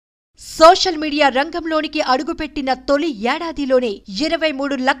Social media రంగంలోనికి అడుగుపెట్టిన తొలి ఏడాదిలోనే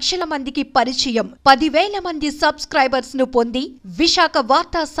 23 లక్షల మందికి పరిచయం, 10,000 మంది సబ్స్క్రైబర్స్ ను పొంది విశాఖ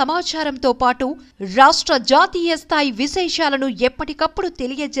వార్తా సమాచారంతో పాటు రాష్ట్ర జాతీయ స్థాయి విశేషాలను ఎప్పటికప్పుడు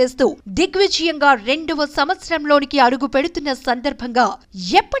తెలియజేస్తూ దిగ్విజయంగా 2వ సంవత్సరంలోనికి అడుగు పెడుతున్న సందర్భంగా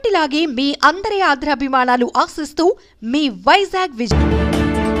ఎప్పటిలాగే మీ అందరి ఆదరాభిమానాలు ఆశిస్తూ మీ వైజాగ్ విజన్.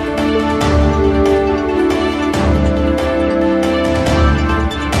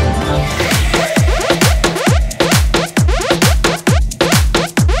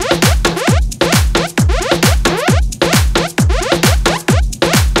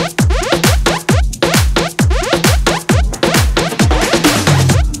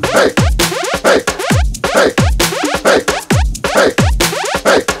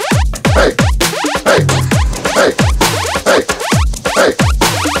 Hey!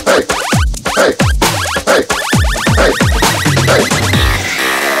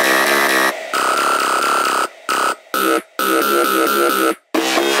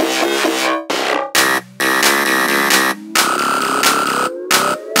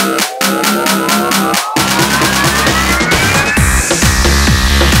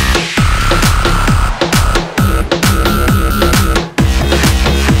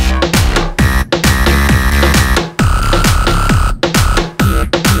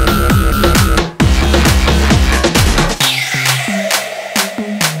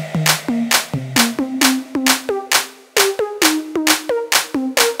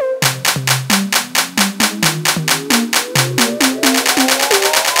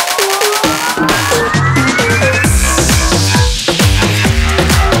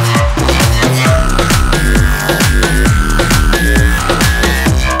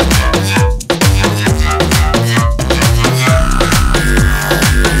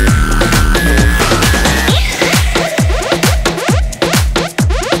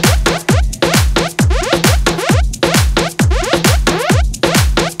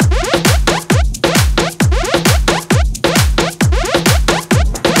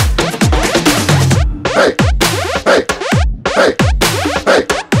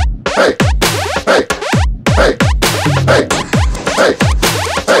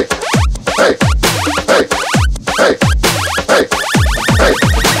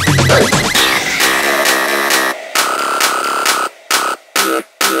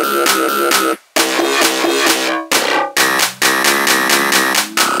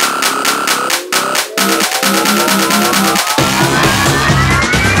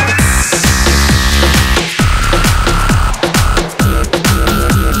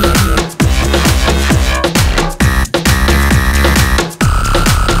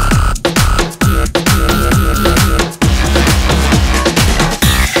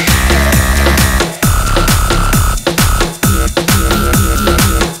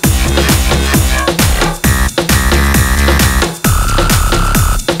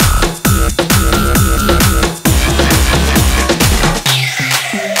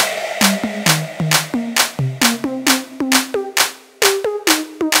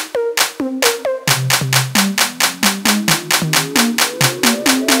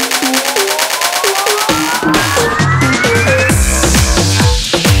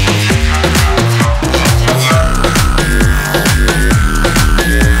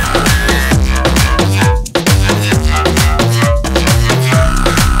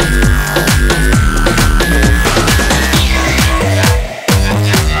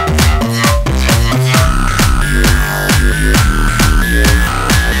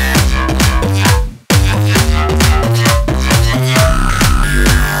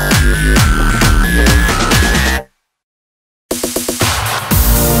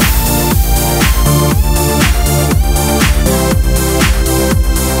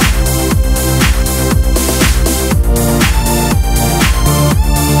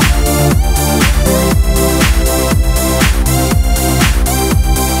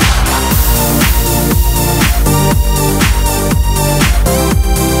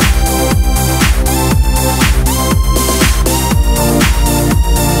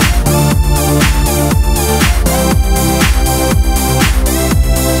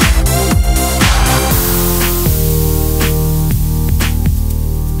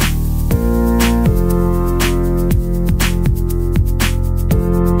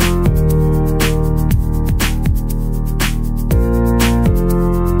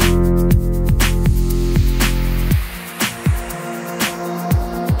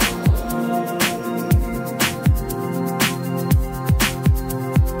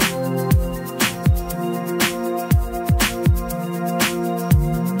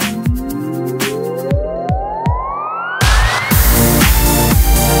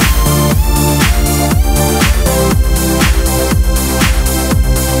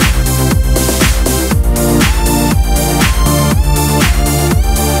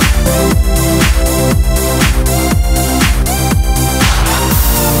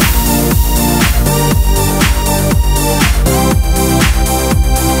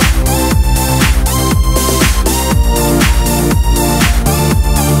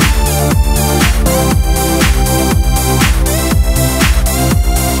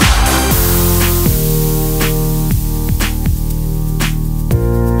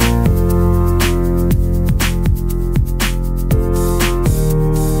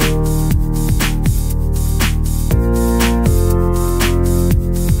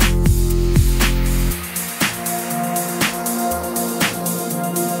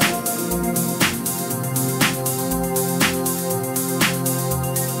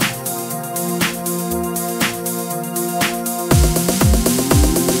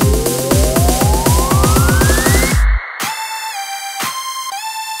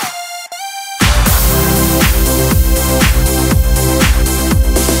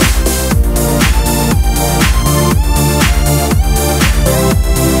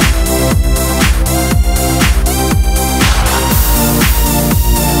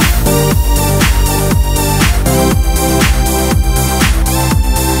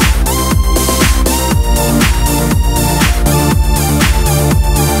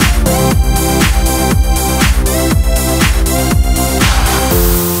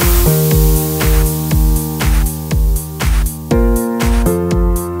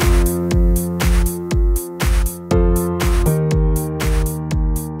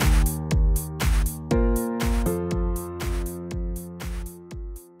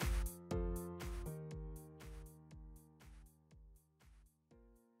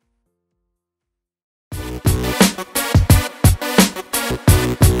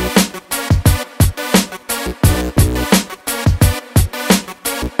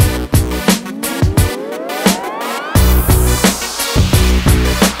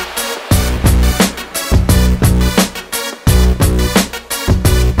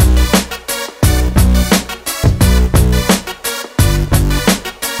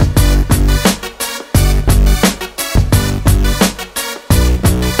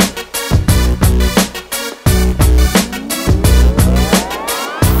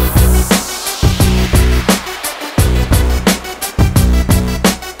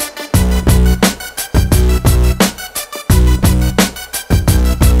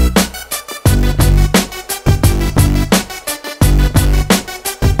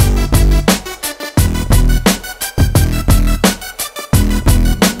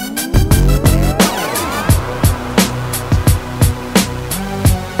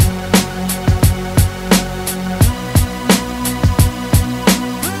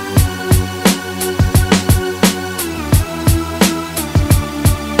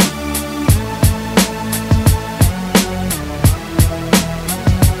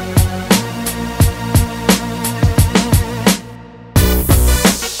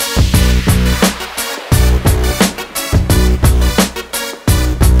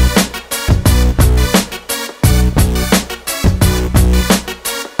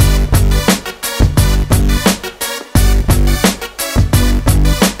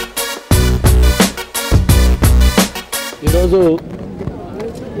 ఈరోజు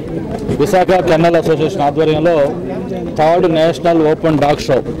విశాఖ కెన్నల్ అసోసియేషన్ ఆధ్వర్యంలో 3rd national open dog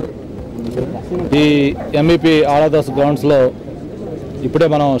show ఈ ఎంఈపీ ఆరాదాస్ గ్రౌండ్స్లో ఇప్పుడే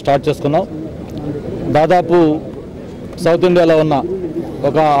మనం స్టార్ట్ చేసుకున్నాం. దాదాపు సౌత్ ఇండియాలో ఉన్న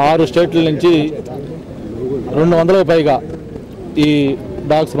ఒక 6 స్టేట్ల నుంచి 200కు పైగా ఈ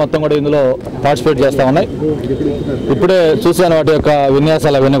డాగ్స్ మొత్తం కూడా ఇందులో పార్టిసిపేట్ చేస్తూ ఉన్నాయి. ఇప్పుడే చూశాను వాటి యొక్క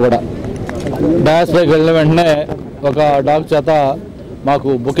విన్యాసాలు అవన్నీ కూడా. డాన్స్ పైకి వెళ్ళిన వెంటనే ఒక డాగ్ చేత మాకు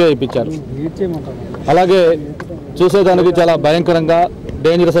బుకే ఇప్పించారు. అలాగే చూసేదానికి చాలా భయంకరంగా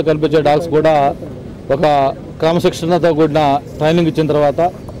డేంజరస్గా కనిపించే డాగ్స్ కూడా ఒక క్రమశిక్షణతో కూడిన ట్రైనింగ్ ఇచ్చిన తర్వాత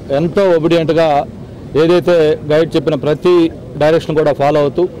ఎంతో ఒబిడియంట్గా ఏదైతే గైడ్ చెప్పిన ప్రతి డైరెక్షన్ కూడా ఫాలో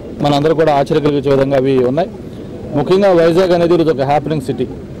అవుతూ మనందరూ కూడా ఆశ్చర్య కలిగించే విధంగా అవి ఉన్నాయి. ముఖ్యంగా వైజాగ్ అనేది ఇది ఒక హ్యాపెనింగ్ సిటీ,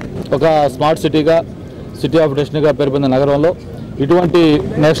 ఒక స్మార్ట్ సిటీగా, సిటీ ఆఫ్ డెస్టినీగా పేరు పొందిన నగరంలో ఇటువంటి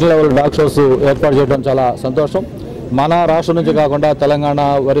నేషనల్ లెవెల్ డాగ్ షోస్ ఏర్పాటు చేయడం చాలా సంతోషం. మన రాష్ట్రం నుంచి కాకుండా తెలంగాణ,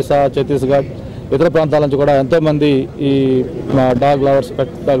 ఒరిస్సా, ఛత్తీస్గఢ్, ఇతర ప్రాంతాల నుంచి కూడా ఎంతోమంది ఈ dog lovers,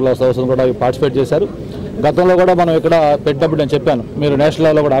 pet dog lovers house కూడా పార్టిసిపేట్ చేశారు. గతంలో కూడా మనం ఇక్కడ పెట్టినప్పుడు నేను చెప్పాను, మీరు నేషనల్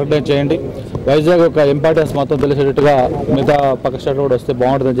లెవెల్లో కూడా ఆర్గనైజ్ చేయండి, వైజాగ్ యొక్క ఇంపార్టెన్స్ మొత్తం తెలిసేటట్టుగా మిగతా పక్క స్టేట్ కూడా వస్తే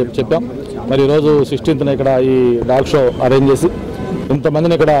బాగుంటుందని చెప్పాం. మరి ఈరోజు 16th ఇక్కడ ఈ డాగ్ షో అరేంజ్ చేసి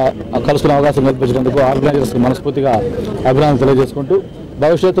ఇంతమందిని ఇక్కడ కలుసుకునే అవకాశం కల్పించినందుకు ఆర్గనైజర్స్కి మనస్ఫూర్తిగా అభినందనలు తెలియజేసుకుంటూ,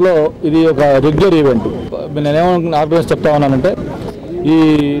 భవిష్యత్తులో ఇది ఒక రెగ్యులర్ ఈవెంట్. నేనేమో ఆర్గనైజ్ చెప్తా ఉన్నానంటే, ఈ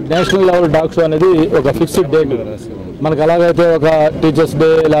నేషనల్ లెవెల్ డాగ్ షో అనేది ఒక ఫిక్స్డ్ డేట్. మనకు ఎలాగైతే ఒక టీచర్స్ డే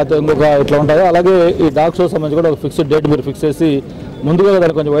లేకపోతే ఇంకొక ఇట్లా ఉంటాయో, అలాగే ఈ డాగ్ షో సంబంధించి కూడా ఒక ఫిక్స్డ్ డేట్ మీరు ఫిక్స్ చేసి ముందుగా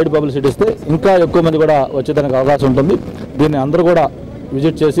దానికి కొంచెం వైడ్ పబ్లిసిటీ ఇస్తే ఇంకా ఎక్కువ మంది కూడా వచ్చేదానికి అవకాశం ఉంటుంది. దీన్ని అందరూ కూడా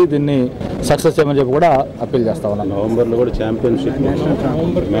విజిట్ చేసి దీన్ని సక్సెస్ చేయమని చెప్పి కూడా అప్పీల్ చేస్తా ఉన్నాను. నవంబర్లో కూడా ఛాంపియన్షిప్,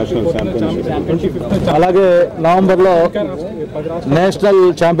 నేషనల్ ఛాంపియన్షిప్, అలాగే నవంబర్లో నేషనల్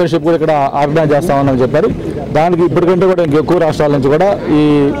ఛాంపియన్షిప్ కూడా ఇక్కడ ఆర్గనైజ్ చేస్తామని చెప్పారు. దానికి ఇప్పటికంటే కూడా ఇంకెక్కువ రాష్ట్రాల నుంచి కూడా ఈ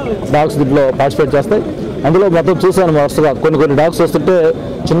డాగ్స్ దీంట్లో పార్టిసిపేట్ చేస్తాయి. అందులో మొత్తం చూశాను వరుసగా కొన్ని డాగ్స్ వస్తుంటే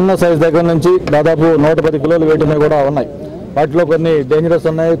చిన్న సైజ్ దగ్గర నుంచి దాదాపు 110 కిలోలు వెయిట్ అనేవి కూడా ఉన్నాయి. వాటిలో కొన్ని డేంజరస్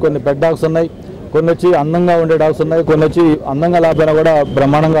ఉన్నాయి, కొన్ని పెట్ డాగ్స్ ఉన్నాయి, కొన్ని వచ్చి అందంగా ఉండే డాగ్స్ ఉన్నాయి, కొన్ని వచ్చి అందంగా లేకపోయినా కూడా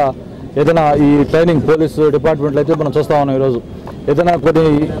బ్రహ్మాండంగా ఏదైనా ఈ ట్రైనింగ్ పోలీసు డిపార్ట్మెంట్లో అయితే మనం చూస్తూ ఉన్నాం. ఈరోజు ఏదైనా కొన్ని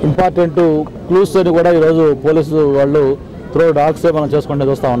ఇంపార్టెంట్ క్లూస్ అని కూడా ఈరోజు పోలీసు వాళ్ళు త్రో డాగ్సే మనం చేసుకుంటే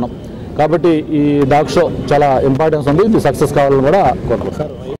చూస్తూ ఉన్నాం. కాబట్టి ఈ డాగ్ షో చాలా ఇంపార్టెన్స్ ఉంది, ఇది సక్సెస్ కావాలని కూడా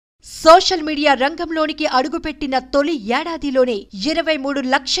కోరుకుంటున్నాం. సోషల్ మీడియా రంగంలోనికి అడుగుపెట్టిన తొలి ఏడాదిలోనే 23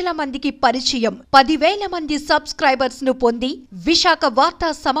 లక్షల మందికి పరిచయం, 10,000 మంది సబ్స్క్రైబర్స్ ను పొంది విశాఖ వార్తా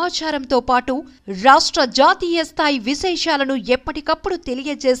సమాచారంతో పాటు రాష్ట్ర జాతీయ స్థాయి విశేషాలను ఎప్పటికప్పుడు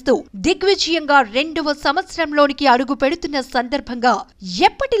తెలియజేస్తూ దిగ్విజయంగా 2వ సంవత్సరంలోనికి అడుగు పెడుతున్న సందర్భంగా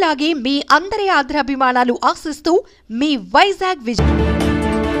ఎప్పటిలాగే మీ అందరి ఆదరాభిమానాలు ఆశిస్తూ మీ వైజాగ్ విజన్.